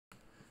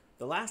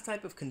The last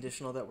type of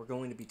conditional that we're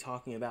going to be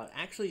talking about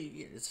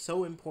actually is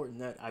so important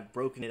that I've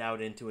broken it out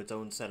into its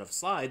own set of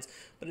slides,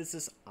 but it's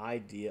this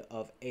idea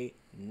of a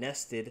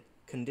nested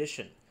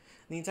condition.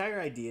 The entire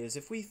idea is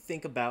if we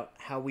think about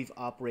how we've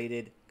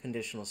operated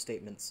conditional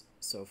statements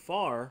so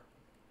far,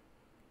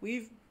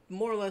 we've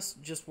more or less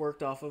just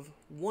worked off of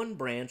one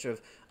branch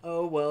of,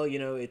 oh, well, you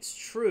know, it's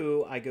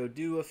true, I go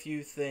do a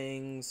few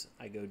things,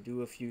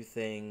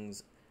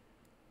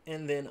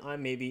 and then I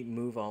maybe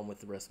move on with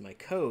the rest of my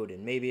code.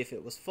 And maybe if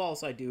it was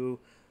false, I do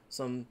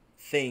some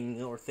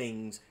thing or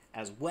things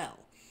as well.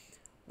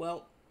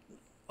 Well,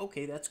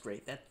 okay, that's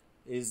great. That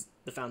is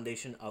the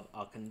foundation of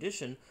a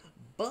condition.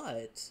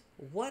 But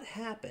what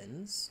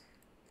happens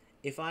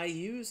if I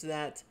use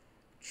that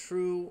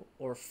true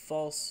or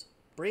false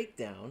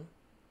breakdown?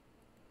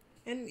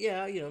 And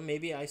yeah, you know,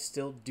 maybe I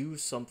still do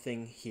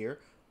something here,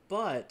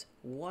 but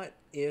what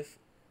if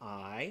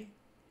I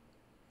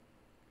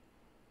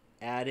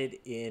added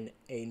in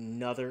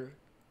another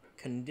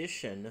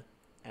condition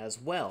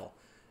as well?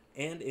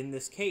 And in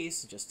this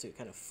case, just to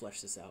kind of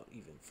flesh this out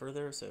even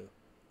further, so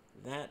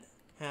that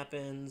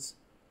happens,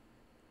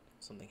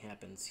 something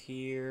happens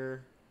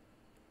here,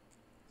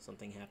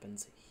 something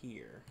happens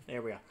here.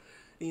 There we are.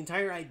 The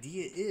entire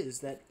idea is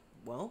that,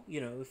 well,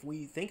 you know, if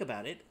we think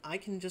about it, I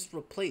can just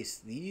replace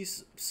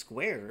these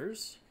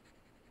squares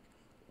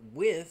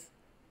with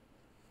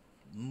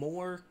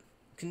more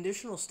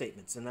conditional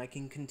statements, and I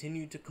can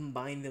continue to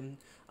combine them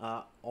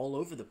all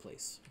over the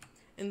place.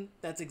 And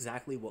that's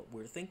exactly what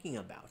we're thinking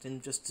about.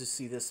 And just to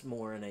see this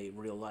more in a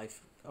real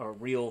life or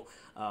real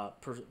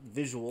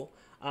visual,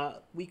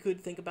 we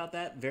could think about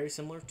that very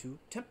similar to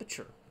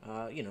temperature.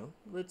 You know,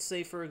 let's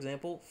say, for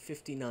example,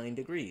 59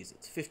 degrees.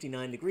 It's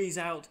 59 degrees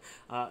out.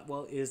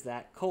 Well, is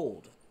that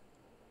cold?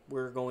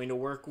 We're going to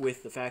work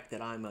with the fact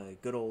that I'm a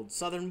good old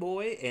southern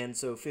boy, and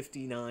so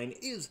 59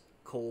 is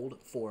cold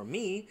for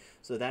me,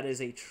 so that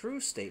is a true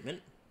statement.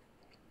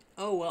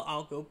 Oh, well,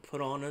 I'll go put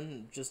on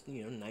a just,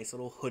 you know, nice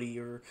little hoodie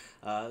or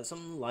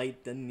something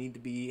light. Doesn't need to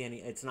be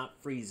any, it's not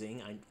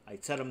freezing. I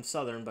said I'm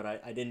southern, but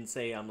I didn't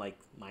say I'm like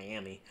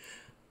Miami.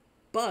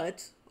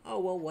 But, oh,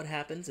 well, what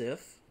happens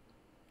if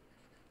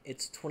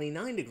it's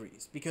 29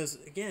 degrees? Because,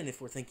 again,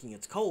 if we're thinking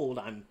it's cold,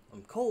 I'm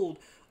cold.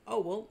 Oh,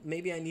 well,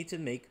 maybe I need to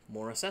make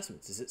more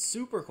assessments. Is it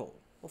super cold?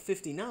 Well,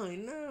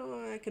 59,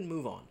 no, I can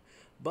move on.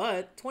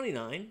 But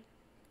 29,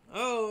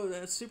 oh,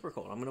 that's super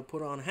cold. I'm going to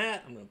put on a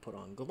hat. I'm going to put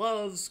on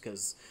gloves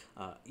because,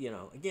 you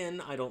know,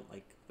 again, I don't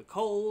like the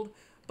cold.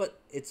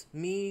 But it's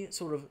me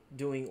sort of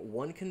doing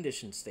one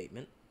condition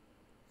statement,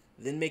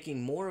 then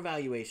making more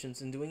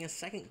evaluations and doing a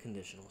second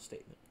conditional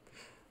statement.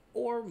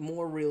 Or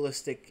more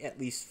realistic, at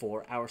least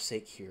for our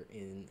sake here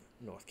in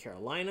North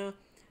Carolina,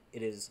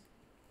 it is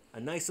a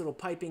nice little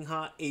piping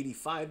hot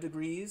 85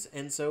 degrees.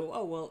 And so,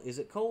 oh, well, is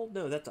it cold?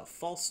 No, that's a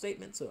false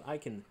statement. So I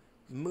can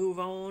move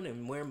on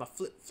and wear my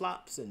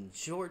flip-flops and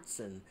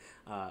shorts and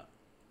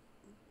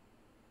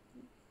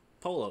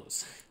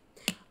polos.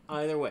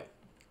 Either way,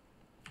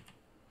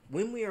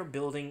 when we are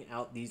building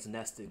out these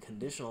nested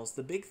conditionals,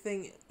 the big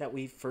thing that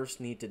we first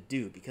need to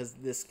do, because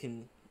this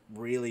can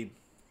really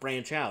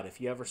branch out.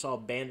 If you ever saw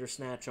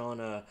Bandersnatch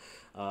on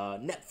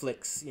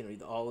Netflix, you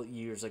know, all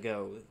years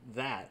ago,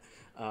 that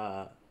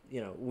you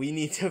know, we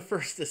need to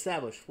first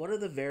establish what are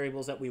the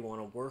variables that we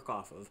want to work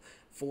off of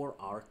for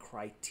our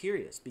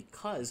criterias,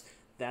 because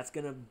that's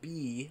going to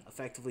be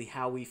effectively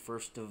how we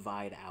first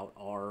divide out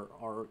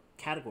our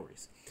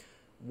categories.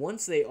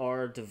 Once they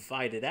are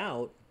divided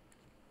out,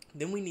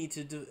 then we need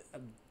to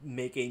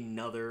make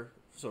another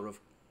sort of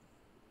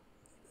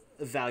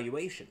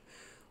evaluation.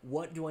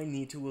 What do I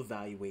need to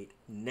evaluate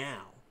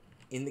now?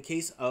 In the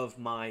case of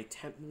my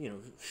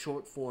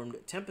short-formed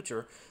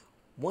temperature,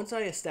 once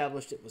I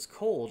established it was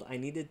cold, I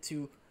needed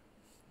to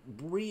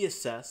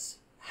reassess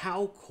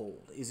how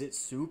cold. Is it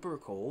super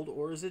cold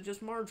or is it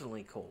just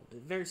marginally cold?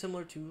 Very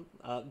similar to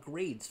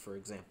grades, for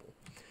example.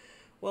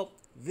 Well,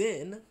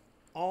 then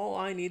all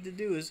I need to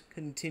do is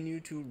continue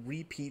to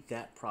repeat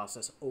that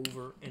process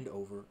over and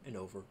over and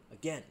over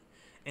again.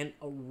 And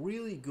a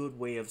really good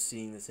way of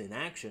seeing this in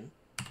action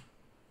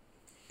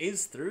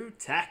is through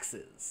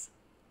taxes.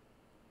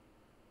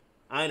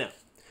 I know.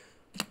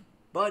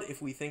 But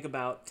if we think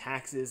about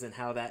taxes and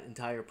how that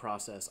entire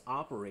process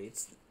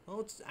operates, well,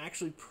 it's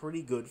actually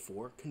pretty good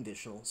for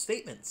conditional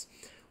statements.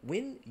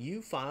 When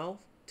you file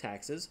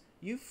taxes,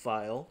 you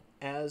file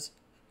as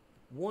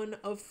one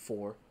of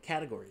four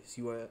categories.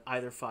 You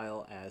either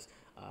file as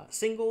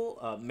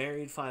single,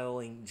 married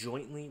filing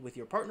jointly with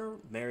your partner,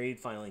 married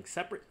filing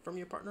separate from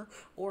your partner,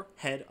 or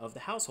head of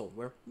the household,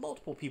 where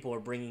multiple people are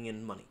bringing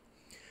in money.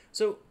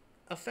 So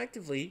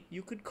effectively,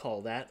 you could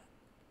call that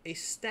a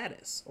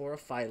status or a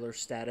filer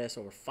status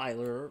or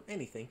filer or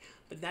anything,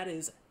 but that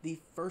is the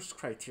first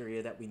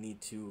criteria that we need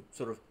to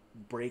sort of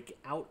break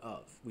out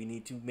of. We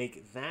need to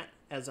make that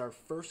as our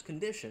first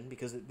condition,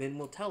 because it then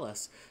will tell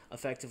us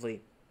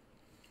effectively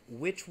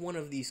which one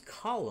of these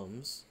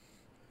columns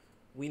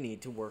we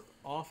need to work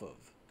off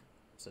of.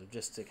 So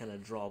just to kind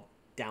of draw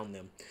down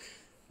them.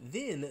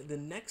 Then the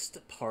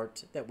next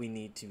part that we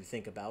need to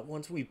think about,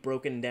 once we've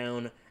broken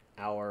down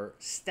our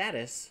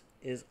status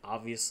is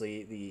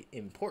obviously the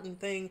important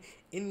thing,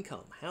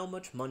 income. How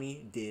much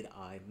money did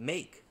I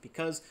make?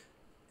 Because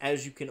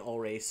as you can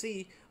already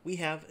see, we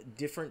have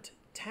different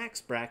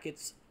tax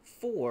brackets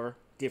for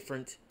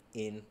different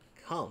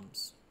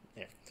incomes.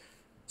 There.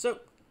 So,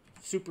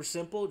 super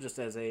simple, just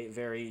as a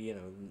very,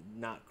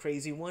 not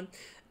crazy one.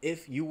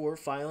 If you were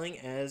filing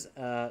as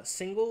a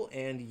single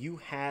and you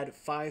had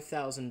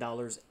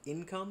 $5,000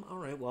 income, all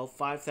right, well,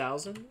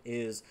 5,000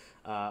 is,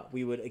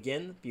 we would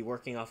again be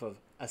working off of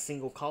a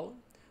single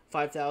column.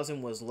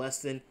 5,000 was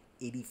less than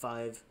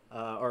 85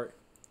 or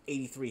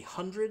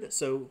 8,300,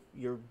 so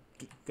you're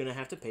gonna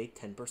have to pay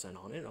 10%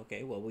 on it.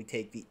 Okay, well, we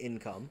take the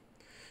income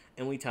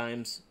and we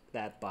times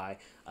that by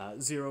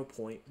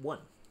 0.1.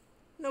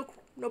 No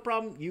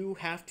problem. You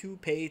have to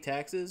pay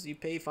taxes. You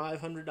pay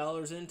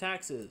 $500 in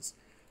taxes.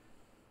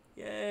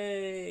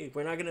 Yay!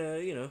 We're not gonna,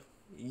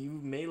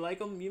 you may like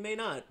them, you may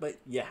not, but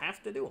you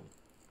have to do them.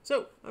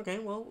 So, okay,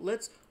 well,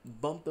 let's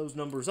bump those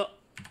numbers up.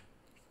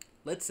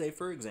 Let's say,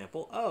 for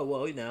example, oh,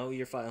 well, now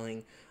you're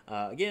filing,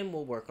 again,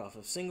 we'll work off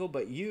of single,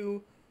 but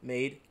you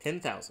made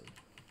 10,000.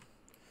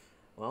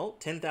 Well,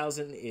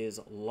 10,000 is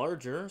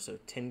larger, so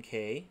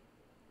 10K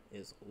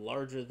is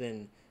larger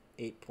than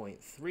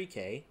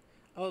 8.3K.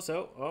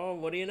 Oh,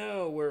 what do you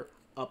know? We're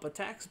up a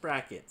tax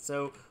bracket.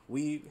 So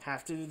we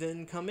have to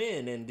then come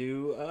in and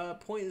do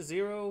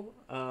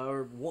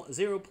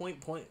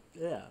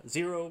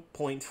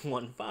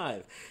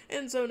 0.15.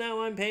 And so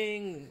now I'm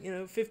paying,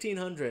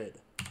 1,500.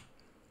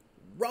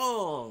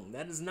 Wrong.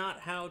 That is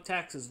not how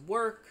taxes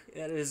work.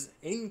 That is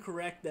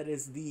incorrect. That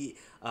is the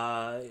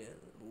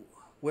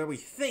where we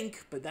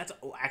think, but that's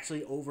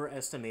actually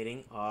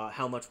overestimating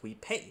how much we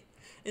pay.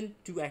 And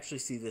to actually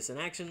see this in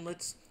action,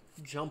 let's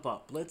jump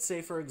up. Let's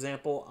say, for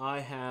example,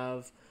 I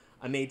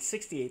made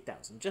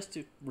 68,000, just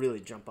to really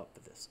jump up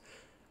to this.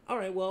 All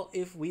right, well,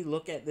 if we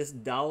look at this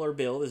dollar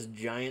bill, this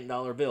giant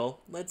dollar bill,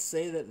 let's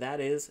say that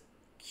is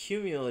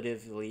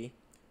cumulatively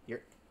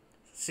your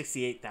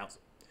 68,000.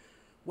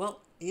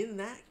 Well, in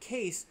that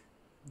case,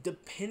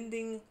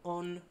 depending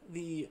on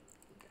the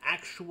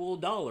actual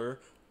dollar,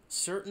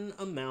 certain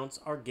amounts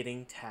are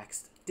getting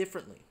taxed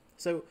differently.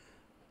 So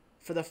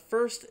for the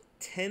first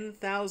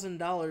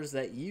 $10,000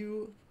 that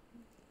you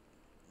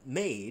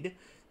made,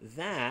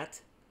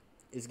 that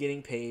is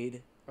getting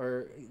paid,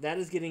 or that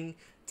is getting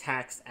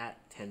taxed at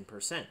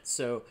 10%.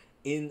 So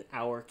in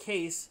our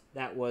case,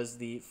 that was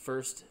the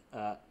first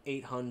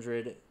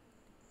 800,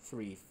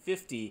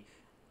 350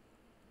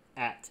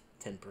 at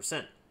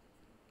 10%.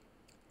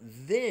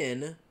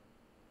 Then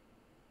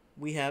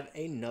we have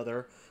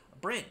another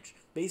branch.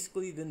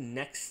 Basically, the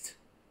next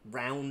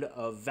round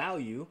of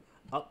value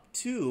up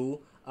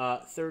to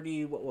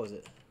 30. What was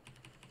it?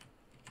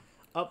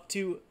 Up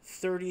to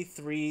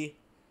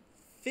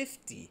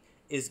 3,350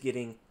 is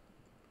getting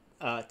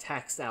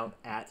taxed out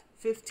at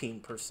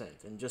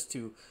 15%. And just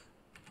to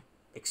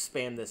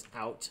expand this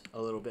out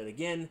a little bit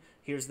again,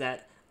 here's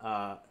that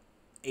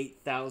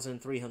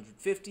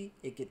 8,350.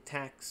 It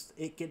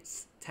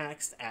gets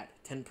taxed at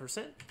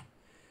 10%.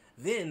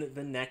 Then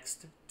the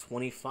next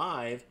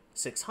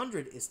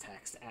 25,600 is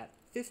taxed at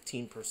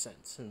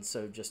 15%. And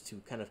so just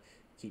to kind of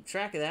keep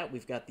track of that,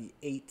 we've got the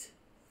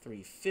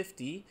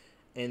 8,350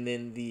 and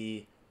then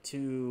the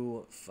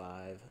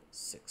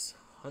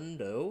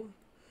 2,5,600.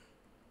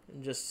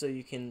 And just so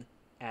you can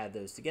add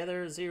those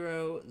together,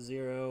 0,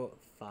 0,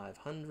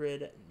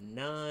 500,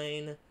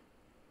 9,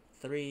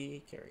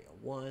 3, carry a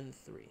 1,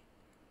 3.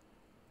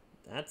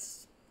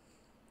 That's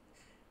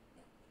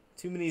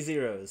too many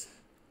zeros.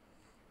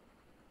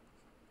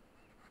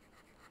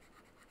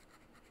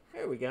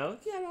 There we go.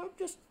 Yeah, no,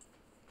 just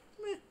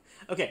meh.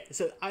 Okay,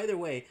 so either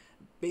way,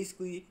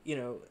 basically,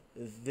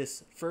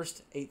 this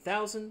first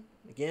 8,000,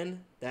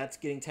 again, that's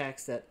getting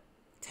taxed at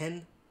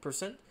 10%.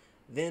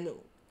 Then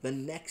the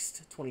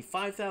next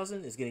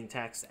 25,000 is getting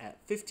taxed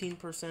at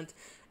 15%.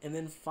 And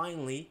then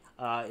finally,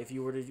 if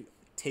you were to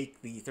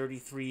take the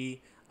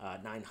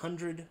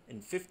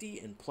 33,950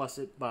 and plus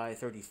it by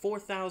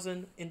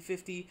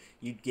 34,050,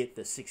 you'd get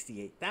the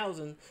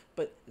 68,000.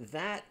 But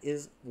that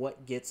is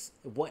what gets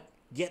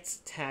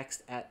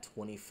taxed at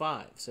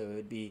 25. So it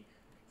would be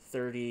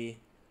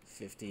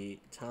 3050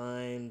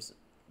 times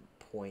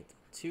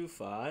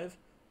 0.25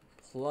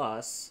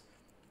 plus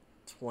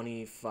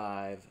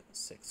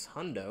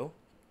 25,600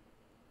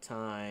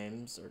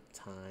 times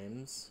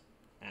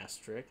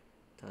asterisk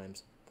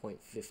times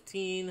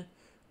 0.15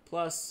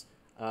 plus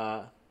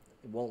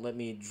it won't let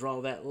me draw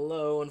that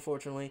low,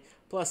 unfortunately,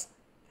 plus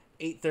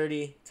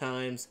 830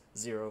 times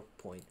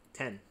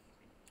 0.10.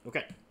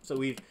 Okay, so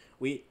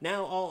we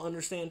now all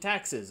understand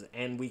taxes,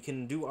 and we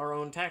can do our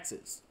own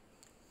taxes.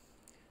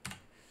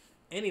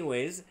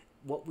 Anyways,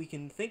 what we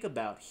can think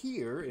about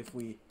here, if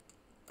we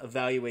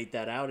evaluate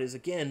that out, is,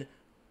 again,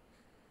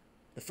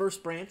 the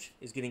first branch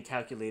is getting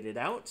calculated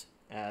out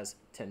as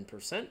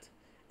 10%,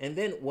 and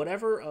then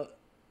whatever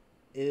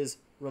is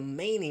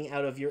remaining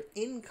out of your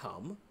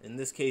income, in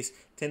this case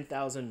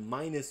 10,000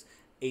 minus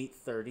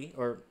 830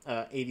 or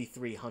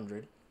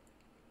 8,300,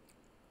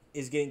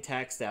 is getting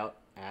taxed out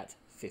at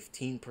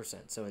 15%.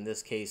 So in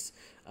this case,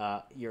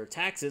 your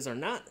taxes are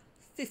not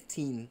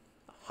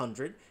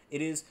 1,500.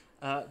 It is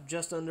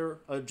just over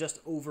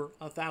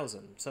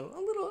 1,000. So a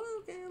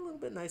little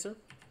bit nicer.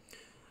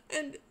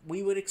 And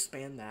we would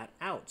expand that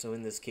out. So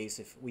in this case,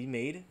 if we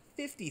made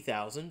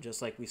 50,000,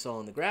 just like we saw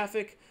in the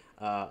graphic,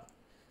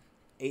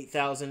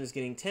 8,000 is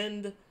getting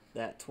 10,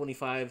 that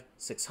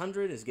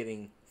 25,600 is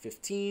getting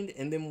 15,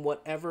 and then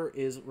whatever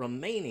is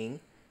remaining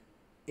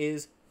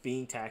is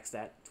being taxed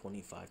at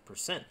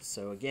 25%.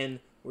 So again,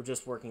 we're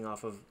just working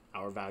off of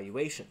our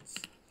valuations.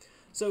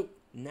 So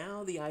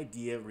now the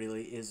idea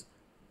really is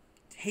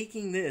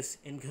taking this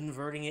and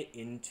converting it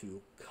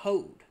into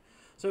code.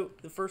 So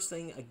the first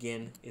thing,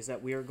 again, is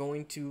that we are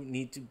going to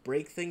need to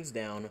break things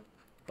down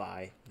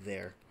by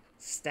their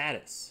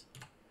status.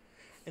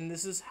 And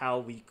this is how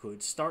we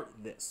could start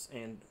this.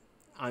 And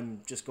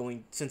I'm just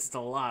going, since it's a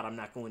lot, I'm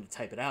not going to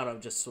type it out. I'll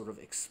just sort of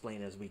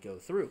explain as we go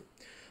through.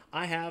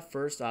 I have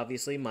first,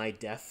 obviously, my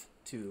def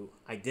to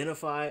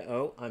identify,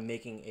 oh, I'm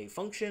making a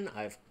function.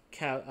 I've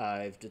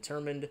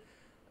determined,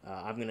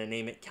 I'm going to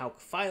name it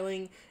calc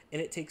filing,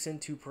 and it takes in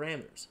two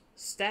parameters,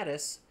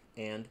 status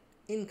and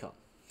income.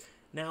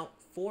 Now,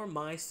 for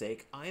my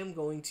sake, I am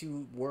going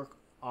to work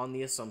on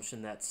the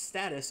assumption that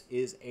status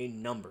is a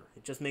number.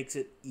 It just makes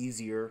it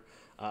easier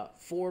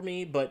for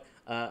me, but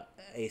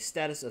a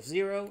status of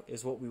 0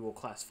 is what we will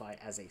classify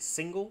as a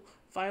single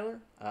filer.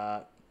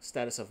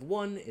 Status of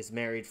 1 is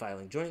married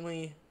filing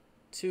jointly,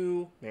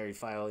 2 married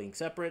filing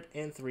separate,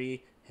 and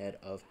 3 head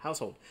of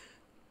household.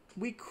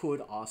 We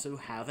could also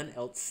have an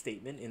else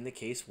statement in the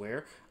case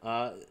where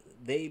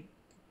they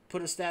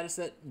put a status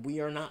that we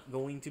are not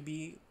going to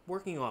be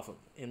working off of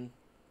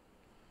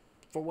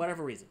for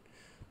whatever reason.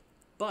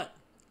 But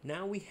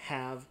now we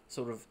have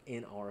sort of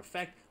in our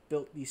effect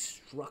built the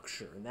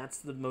structure, and that's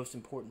the most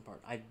important part.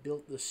 I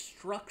built the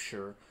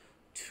structure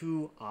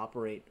to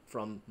operate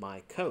from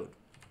my code.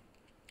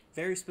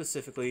 Very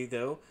specifically,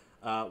 though,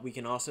 we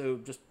can also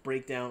just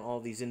break down all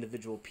these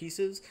individual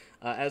pieces.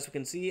 As we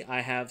can see, I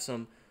have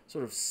some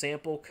sort of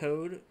sample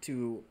code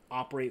to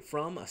operate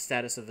from, a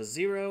status of a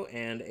 0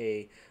 and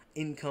a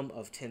income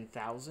of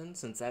 10,000.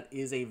 Since that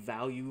is a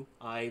value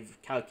I've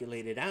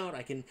calculated out,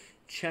 I can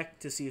check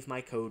to see if my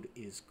code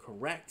is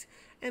correct,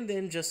 and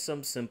then just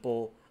some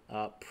simple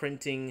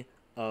printing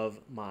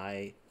of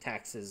my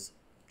taxes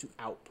to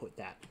output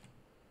that.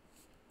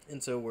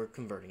 And so we're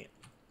converting it.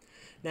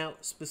 Now,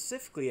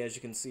 specifically, as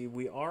you can see,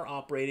 we are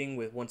operating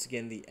with, once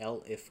again, the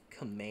elif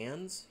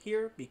commands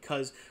here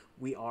because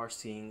we are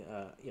seeing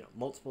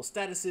multiple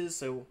statuses,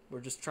 so we're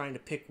just trying to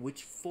pick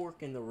which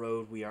fork in the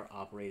road we are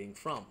operating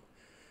from.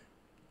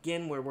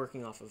 Again, we're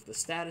working off of the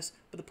status,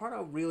 but the part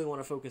I really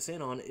want to focus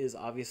in on is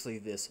obviously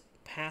this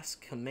pass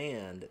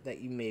command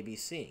that you may be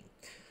seeing.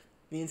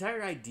 The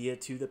entire idea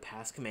to the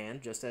pass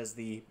command, just as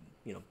the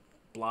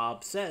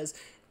blob says,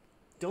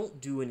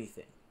 don't do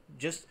anything.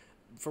 Just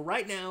for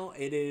right now,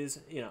 it is,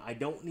 I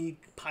don't need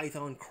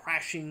Python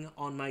crashing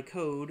on my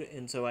code,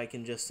 and so I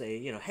can just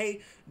say,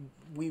 hey,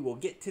 we will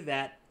get to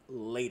that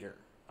later.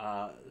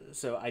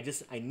 So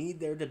I need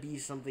there to be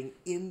something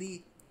in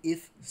the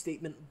if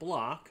statement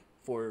block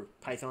for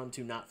Python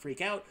to not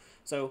freak out.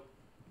 So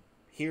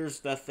here's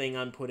the thing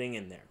I'm putting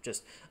in there.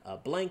 Just a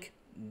blank,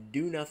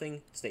 do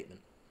nothing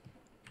statement.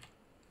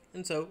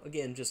 And so,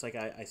 again, just like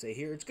I say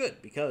here, it's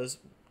good because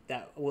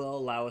that will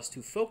allow us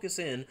to focus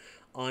in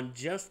on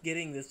just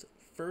getting this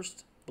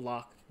first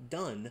block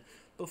done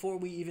before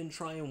we even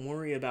try and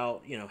worry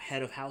about,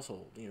 head of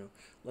household.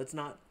 Let's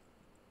not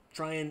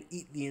try and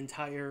eat the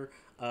entire...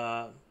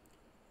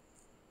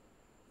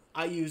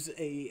 I use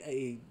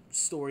a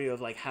story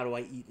of like, how do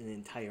I eat an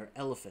entire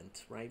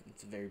elephant, right?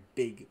 It's a very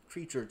big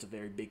creature. It's a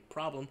very big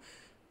problem.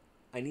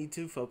 I need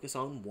to focus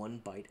on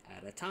one bite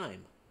at a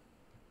time.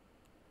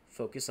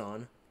 Focus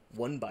on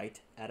one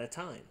bite at a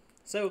time.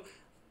 So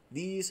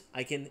these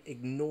I can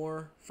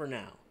ignore for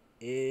now.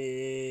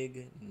 Ignore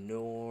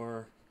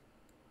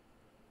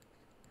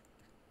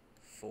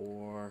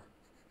for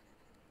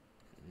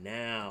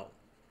now.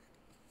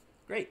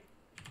 Great.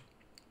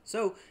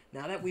 So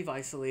now that we've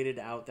isolated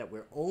out that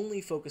we're only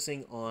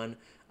focusing on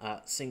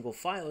single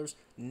filers,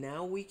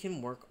 now we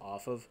can work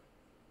off of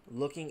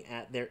looking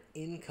at their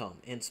income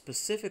and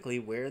specifically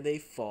where they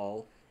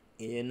fall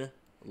in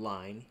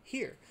line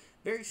here.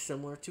 Very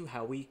similar to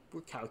how we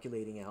were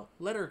calculating out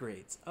letter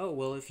grades. Oh,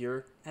 well, if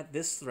you're at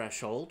this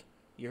threshold,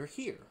 you're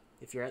here.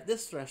 If you're at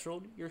this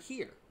threshold, you're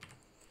here.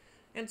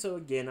 And so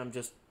again, I'm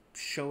just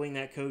showing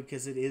that code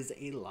because it is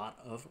a lot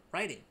of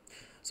writing.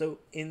 So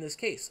in this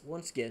case,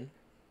 once again,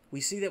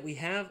 we see that we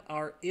have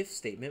our if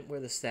statement where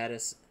the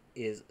status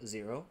is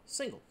 0,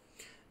 single.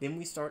 Then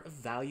we start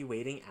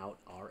evaluating out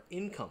our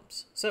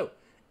incomes. So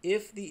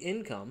if the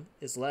income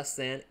is less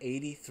than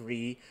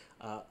 $83.50,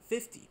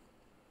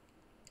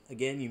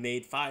 again, you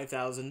made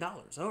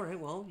 $5,000. All right,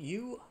 well,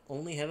 you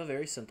only have a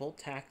very simple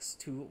tax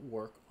to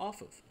work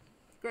off of.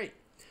 Great.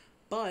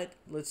 But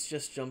let's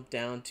just jump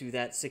down to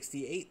that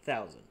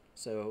 68,000.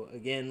 So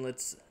again,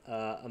 let's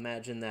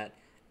imagine that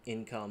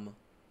income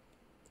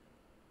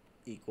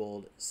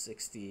equaled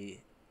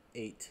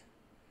 68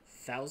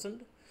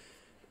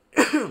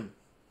 $20,000.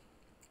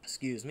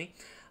 Excuse me.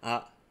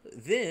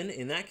 Then,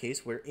 in that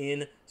case, we're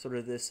in sort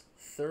of this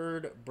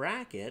third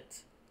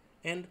bracket.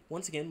 And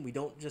once again, we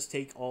don't just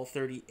take all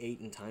 38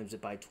 and times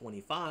it by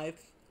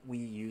 25. We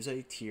use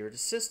a tiered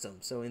system.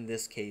 So in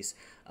this case,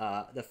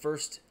 the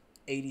first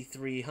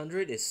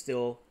 8,300 is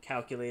still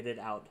calculated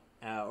out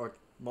or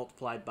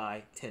multiplied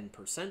by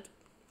 10%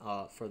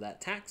 for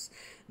that tax.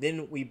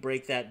 Then we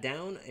break that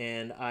down,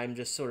 and I'm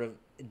just sort of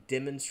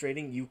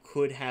demonstrating. You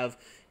could have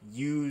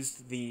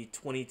used the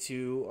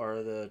 22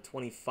 or the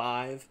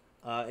 25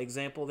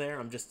 example there.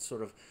 I'm just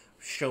sort of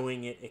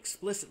showing it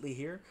explicitly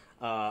here.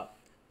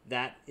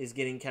 That is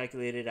getting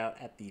calculated out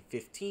at the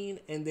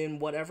 15, and then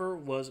whatever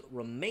was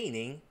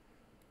remaining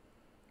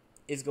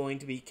is going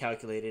to be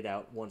calculated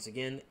out once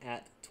again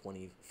at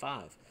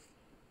 25.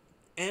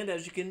 And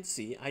as you can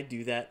see, I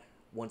do that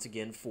once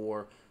again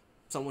for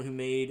someone who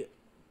made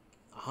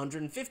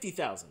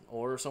 150,000,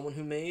 or someone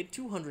who made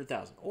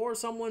 200,000, or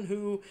someone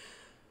who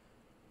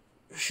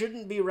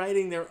shouldn't be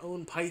writing their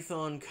own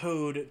Python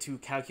code to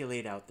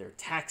calculate out their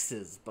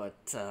taxes, but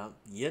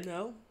you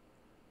know,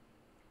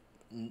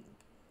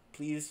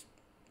 please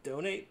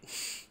donate.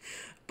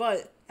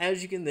 But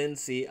as you can then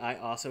see, I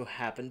also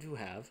happen to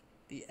have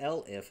the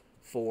elif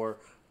for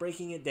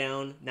breaking it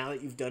down. Now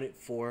that you've done it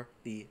for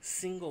the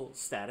single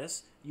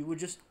status, you would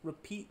just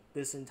repeat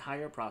this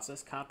entire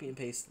process, copy and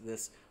paste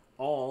this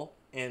all,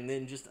 and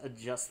then just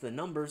adjust the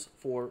numbers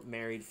for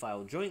married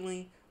filed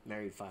jointly,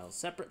 married filed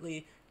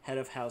separately, head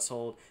of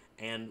household,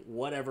 and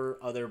whatever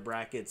other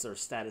brackets or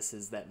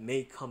statuses that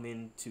may come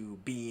into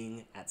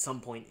being at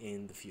some point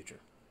in the future.